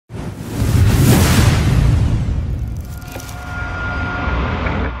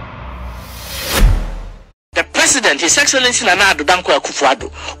president, His Excellency Nana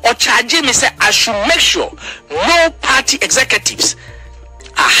Addo, or charge me say I should make sure no party executives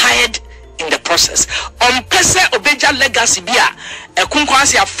are hired in the process. On pese obeja legacy bia e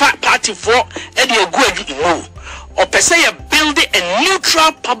kunkwasi a party for e de ogu no. Or pese you building a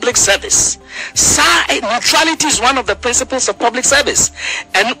neutral public service. Neutrality is one of the principles of public service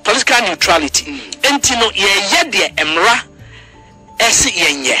and political neutrality. Entino ye de emra esi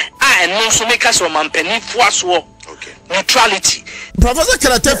yenye and no so make us mampeni fuaso. Neutrality. Professor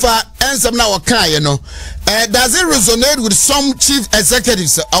Karatefa ensem na waka ye no. Does it resonate with some chief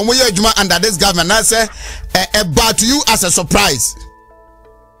executives and we are under this government? I say about to you as a surprise.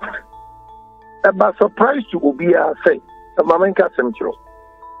 About surprise to Ubia say, a Mamenka Central.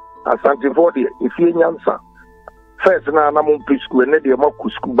 As Antivodia, if you answer. First, now I'm on preschool and the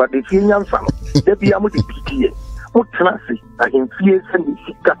Moku school, but if you answer, there be a PTA. What classy, I can fear and the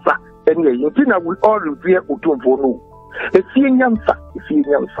Sikasa, and you think I will all revere Utumvono. If you answer, a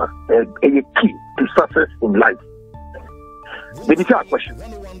key to success in life. The question.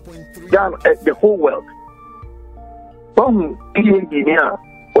 Down at the whole world. One engineer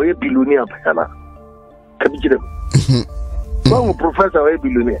or a billionaire, can you them? One professor or a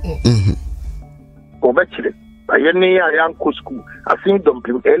billionaire. Or actually, I am school. I think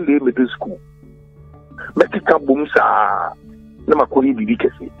dumping LA middle school. Mexico boomsa, Namakori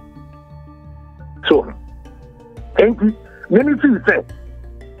Bidicasi. So, and many things said.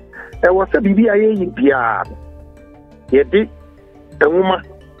 There was a BBIA in PR. Yet, a woman,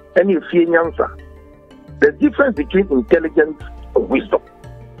 and you see an answer. The difference between intelligence and wisdom.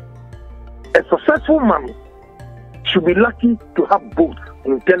 A successful man should be lucky to have both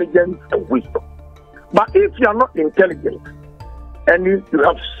intelligence and wisdom. But if you are not intelligent and you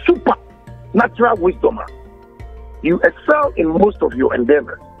have super natural wisdom, you excel in most of your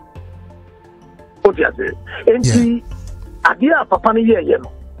endeavors. What do you say? And the idea of Papa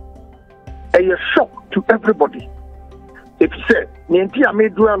a shock to everybody. If you say, Nienti I may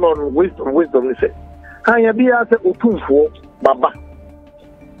dwell on wisdom, you say, I be as a Utumfo, Baba.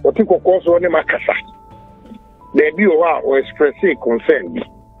 What you call also on Makasa. There be or expressing concern.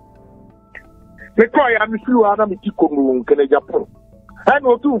 Because I am few Adam Tikumu in Agyapong. I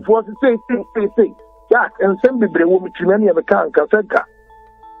know two for say. Yeah, and send the Brew many of the can Kaseka.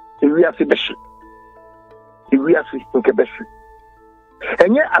 If we are Sebastian. If we are Sebastian.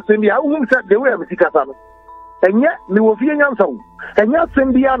 And yet, I think the Awum said they were Sikasam. And yet, they will be an answer. And yet,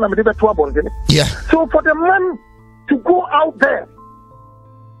 send the Anna with the trouble. Yeah. So, for the man to go out there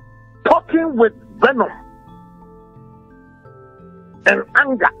talking with venom and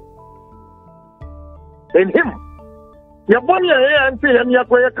anger in him, you're born here and say, and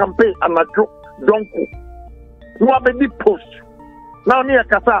you're campaign and a donko. You have a big post. Now, near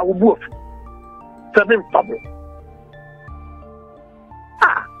Kasa, we both 7 trouble.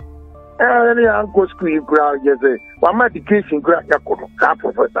 Any uncle school crowd, yes, one education grant Yakono, car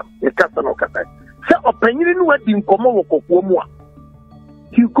professor, a Casano Kata. Say, opinion wedding Komo Kokomua.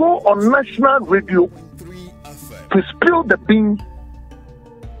 You go on national radio to spill the beans,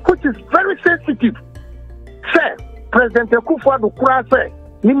 which is very sensitive. Say, President Akufo-Addo Kura say,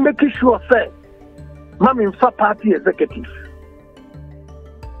 you making sure, say, Mammy for party executive.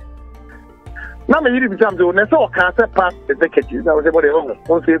 Now, maybe become the owner of cancer past executives. I was able to own.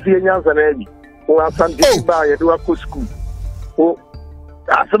 Once a few years and early, who are something by a dual school. Oh,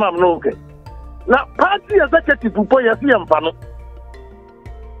 that's some no okay. Now, party executive who pay a fee and panel.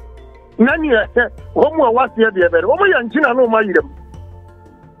 None here, one more was the other. Oh, my Antina, no, my item.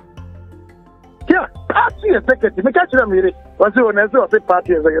 Yeah, party executive. I catch them here. Was the owner of the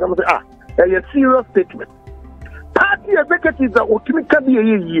party executive? A serious statement. Party executives are ultimately a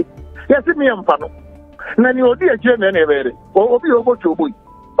year. Yes, me am pano. Nani odi a German every. Or be over to boy.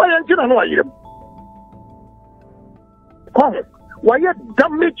 Why ain't you know I am? Come, why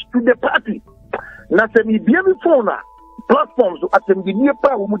damage to the party? Nothing be before now. Platforms to attend the near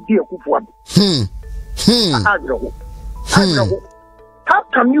power with dear Kufuan. How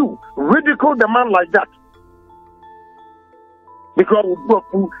can you ridicule the man like that? Because we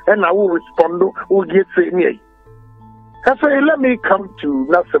go and I will respond, will get saying me. I say, let me come to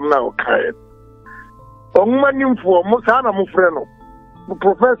Nassim now, Kyle. On money for Mosana Mufreno,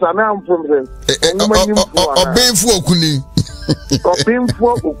 Professor now from them. Or Benfo Okuni. Or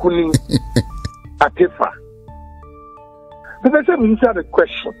Benfo Okuni Atifa. But I said, we had a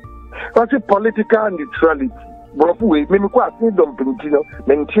question. What's it political neutrality? Brofu, maybe quite don't Pintino,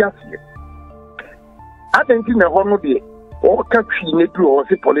 Mentias. I don't think the honor be or country need to or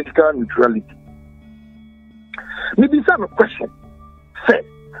political neutrality. Maybe some question. Say,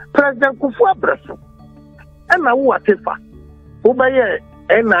 President Kufuor Brasso, and now whatever. Obey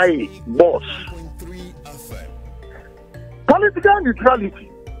NIA boss. Political neutrality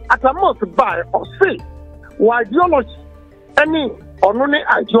at a must buy or say why ideology any or no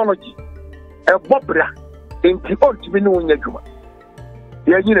ideology a bobra in the ultimate no yajuma.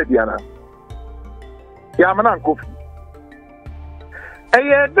 Yajina Diana Yamana Kofi. A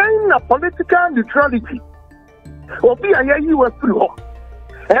then a political neutrality or be a US through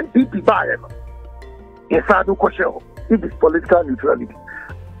MPP by him. Yes, I do question it is political neutrality.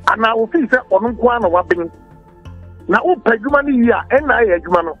 And I will feel that on one of being now, Pegumani here, and I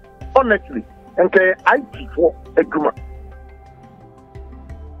Agumano, honestly, and IT for Aguma.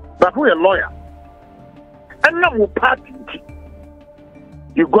 But we're a lawyer, and now we're party.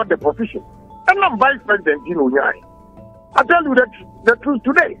 You got the position, and I'm vice president, you know. I tell you the truth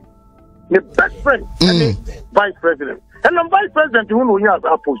today. The best friend, and the vice president, and I'm vice president, you know, you have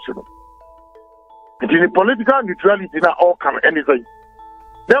a position. It is political neutrality now, all can anything.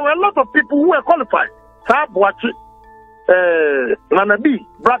 There were a lot of people who were qualified. Sab watch it. Nana Addo,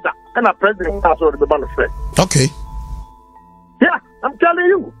 brother, and a president has already been said. Okay. Yeah, I'm telling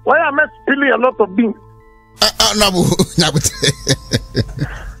you. Why am I spilling a lot of beans?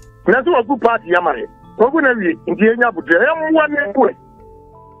 That's what good party, Yamari. We're going to be in the Agyapong.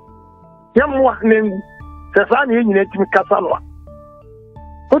 Yamwa name. Sasani in the Casanova.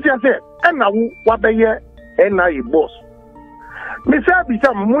 What you say? And now, what they hear, and I boss. Miss Abby,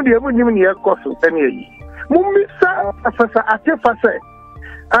 some money, every year cost any. Mumisa Professor Attafua said,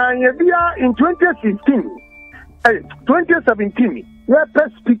 in 2017, we are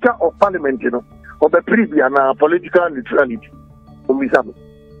first Speaker of Parliament, you know, of the previous political neutrality. Mumisa.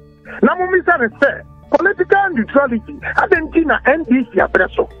 Now, Mumisa said, political neutrality, Argentina NDC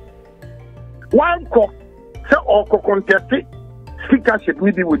apresso. One court, say, or contested speakership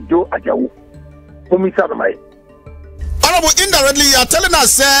maybe with Joe Ajawu. Mumisa, my. Indirectly, you are telling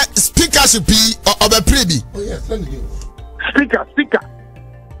us speakership of a privy. Oh, yes, Speaker.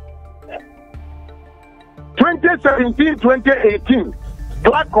 2017, 2018,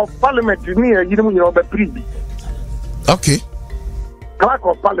 clerk of parliament is near you know the privy. Okay. Clerk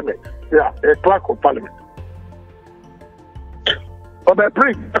of parliament. Yeah, a clerk of parliament. Of a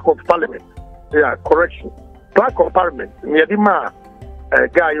privy, clerk of parliament. Yeah, correction. Clerk of parliament. Near the man,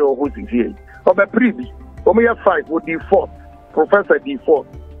 guy who is here. Of a privy. Omega 5 would default. Professor default.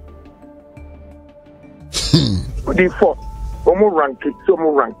 Default. Omo ranking.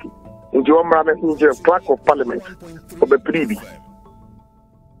 Somo ranking. In the Omrana in the clerk of parliament of the privy.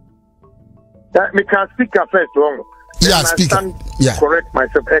 That me can speak first wrong. Yeah, speaker. Yeah. Correct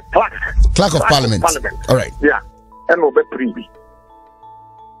myself. A clerk. Clerk of parliament. All right. Yeah. And of the privy.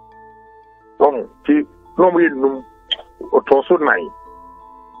 No, see, no we no. It also 9.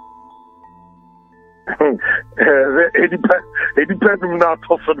 It depends on that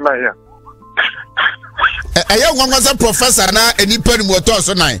also now. A young one was a professor now, and he put him what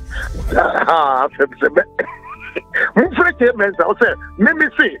also nine. Mufreke men say, maybe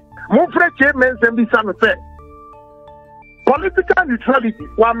say, Mufreke men be some say. Political neutrality,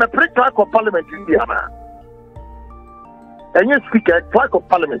 while my clerk of parliament in Indiana. And you speaker, clerk of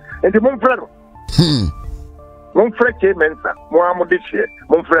parliament, and the Mufreno. Mufreke men say, Mohamedishi,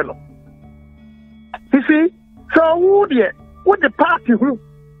 Mufreno. You see, so would the party who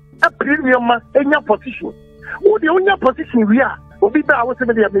a premium in your position? Would the only position we are? Will be that I was a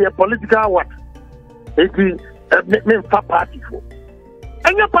political what? It is a party for.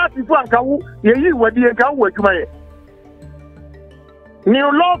 And your party for you were the account where you may.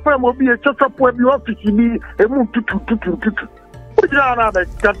 New law firm will be a church of web your office to be a move to. Which are another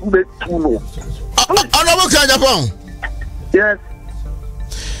that will be too low. Yes.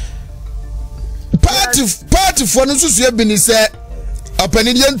 Party for no so have been said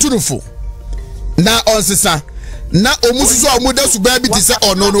opinion to the full. Now on sisa. Na omususu amuda su baby ti say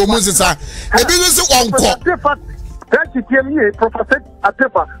ono no omusisa. E bi so onko. Thank you, Professor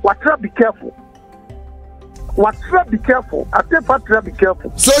Attafua. Watra be careful. Be careful. Attafua be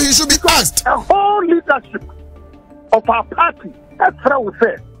careful. So he should be asked. A whole leadership of our party. That's what we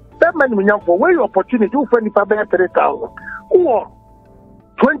say. That man for where your opportunity you find if I 3,000 or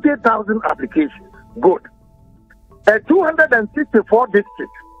 20,000 applications. Good. 264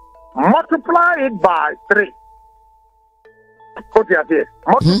 districts. Multiply it by 3.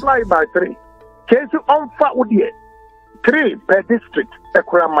 Multiply it by 3. Case on fat with 3 per district.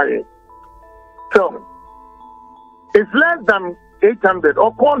 So it's less than 800,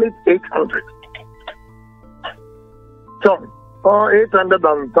 or call it 800. So, or 800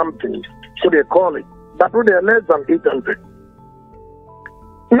 and something. So they call it. But they are less than 800.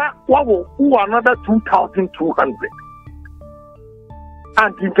 Now, who another 2,200.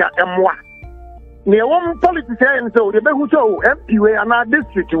 And think M1. Near one politician, so the who show MP way and our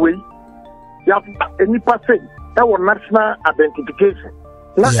district way. You have any person that was national identification.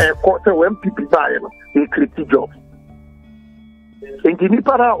 Not a quarter when people buy a creative job. In the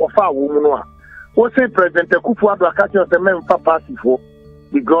Nipara of our woman, what say President Attafua catching the men for party for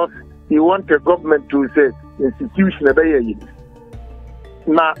because he wants the government to say institution a day.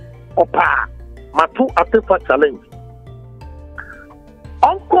 Now, Opa, Matu Attafua challenge.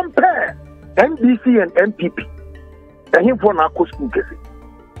 On compare NDC and MPP, and him for narco school case.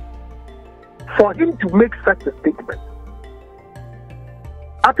 For him to make such a statement,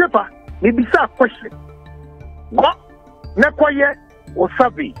 Attafua, maybe a question. Go, Nekoye or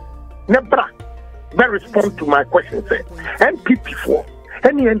Savi, Nebra, they respond to my question. Say, MPP for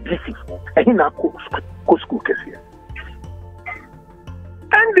any NDC, and he narco school case here.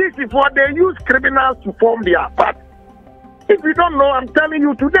 NDC for they use criminals to form their party. If you don't know, I'm telling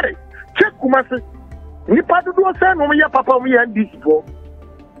you today. Check Kumasi. Nipa do do say no me papa me NDC for.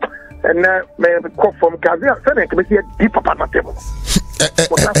 And me call from Kazia say me say di papa na table.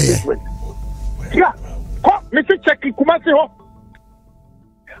 Yeah. Ko me check Kumasi ho.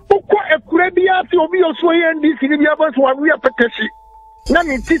 Oko ekure bia ti obi oso NDC ni bia boss wa we apetesi. Na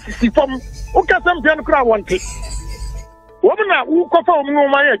me TCC form. O ka sam pian kra wonte. Wo na wo ko fa o mu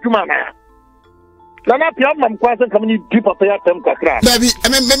ma ya adwuma na. Nana Pia mam kwase kam ni deep up ya tem kakra. Baby,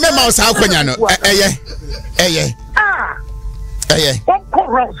 me ma sa akwanya no. Eye. What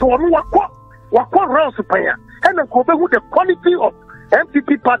corral so no what corral so paya. And ko be who the quality of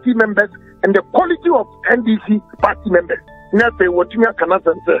MPP party members and the quality of NDC party members. Na say what you can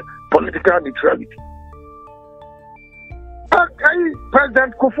say political neutrality.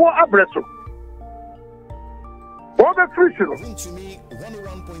 President Kufuor Abreso. All the free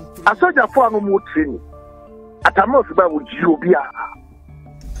I saw your phone no more training. At a most about with you be I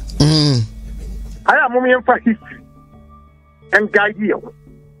am only for history and guide you.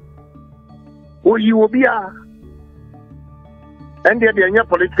 Oh, you will be and there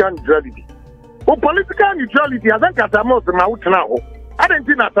political neutrality. Oh, political neutrality, I think at a most out now. I don't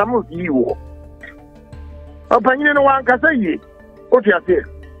think at a most you. Opinion one can say, what you say.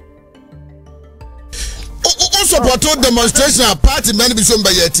 Support demonstration party many be shown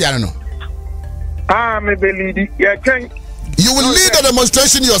by Yetiano. Me believe it. You will lead the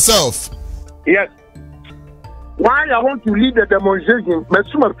demonstration yourself. Yes. Why I want to lead the demonstration?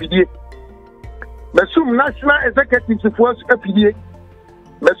 Mesum PDA. Mesum National Executive Force PDA.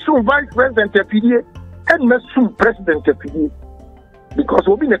 Mesum Vice President PDA and Mesum President PDA. Because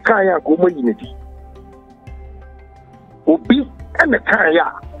we'll be in a kaya go unity. Obi and the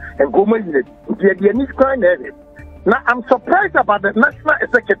kaya. And go unity. Now I'm surprised about the National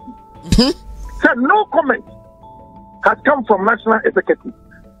Executive. So no comment has come from National Executive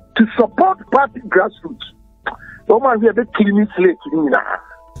to support party grassroots. No man here be killing slate now.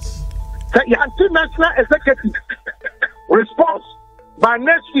 So you have National Executive response by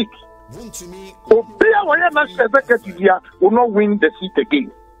next week. Obi our National Executive here will not win the seat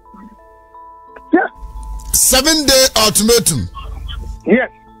again. Yeah. 7-day ultimatum. Yes.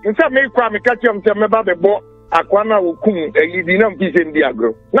 Instead me kwa me catch am say me ba be bo akwana okum eyidi na mpise ndi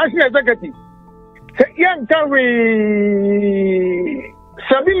agro. National Executive. Say yan carry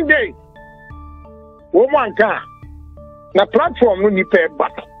 7 days. Woman ka na platform no ni pay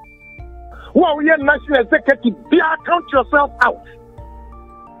back. Who we National Executive be count yourself out.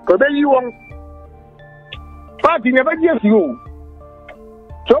 Cause then you want party never gives you.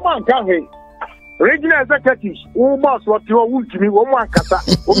 So man ka hey. Regional executives, who boss what you want to me, one kata,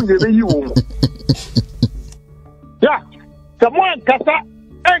 you. Yeah, someone kata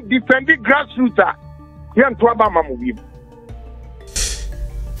and defending grassroots. Young to Obama movie.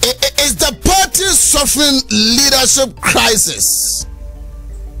 Is the party suffering leadership crisis?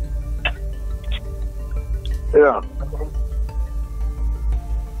 Yeah.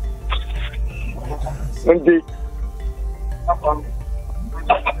 Indeed.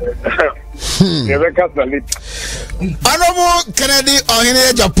 Honorable Kennedy or in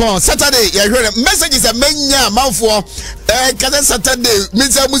Agyapong Saturday. You hear the messages a menya manfo Kata Saturday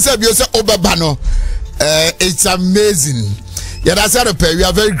Mr. Musa Biosa Obabano. It's amazing. Yeah, that's how we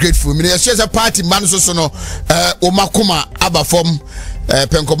are very grateful. Me share a party man so no Omakuma Aba from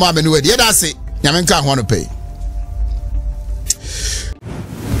Penkoma Menuwe. Yeah, that's it. Nyamenka I want to pay.